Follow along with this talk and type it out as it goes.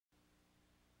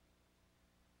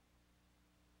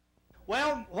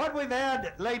Well, what we've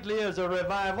had lately is a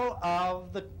revival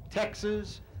of the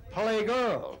Texas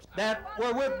Playgirls that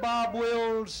were with Bob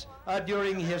Wills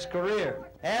during his career.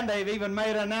 And they've even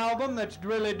made an album that's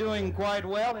really doing quite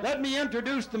well. Let me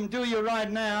introduce them to you right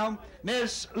now.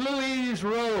 Miss Louise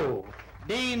Rowe,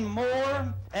 Dean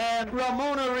Moore, and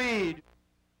Ramona Reed.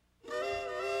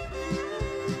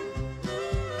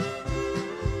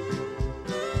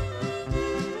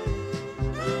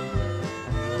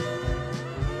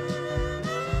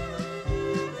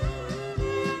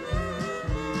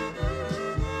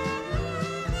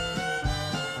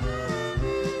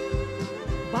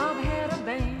 Bob had a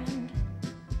band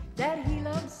that he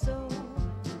loved so,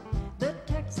 the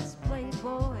Texas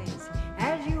Playboys,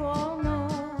 as you all know.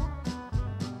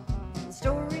 The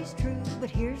story's true, but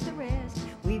here's the rest.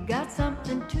 We've got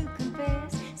something to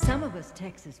confess. Some of us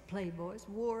Texas Playboys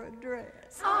wore a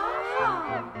dress.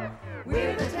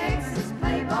 We're the Texas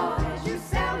Playboys you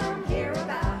seldom hear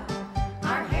about.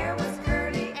 Our hair was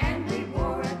curly and we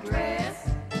wore a dress.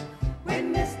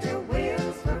 When Mr.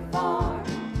 Wills performed,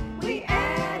 we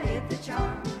added the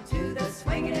charm to the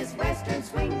swingin'est Western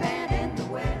swing band in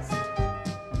the West.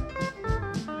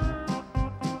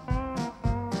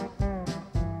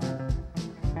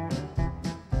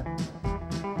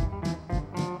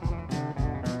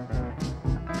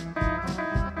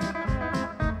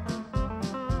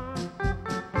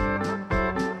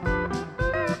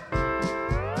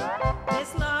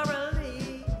 Miss Laura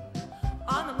Lee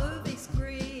on the movie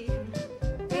screen.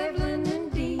 Evelyn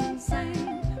and Dean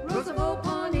sang Roosevelt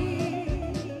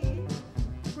Pawnee.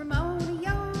 Ramona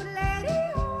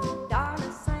yodelady-o.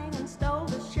 Darla sang and stole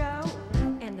the show.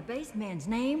 And the bass man's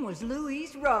name was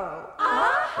Louise Rowe.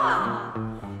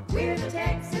 We're the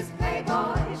Texas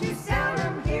Playboys you seldom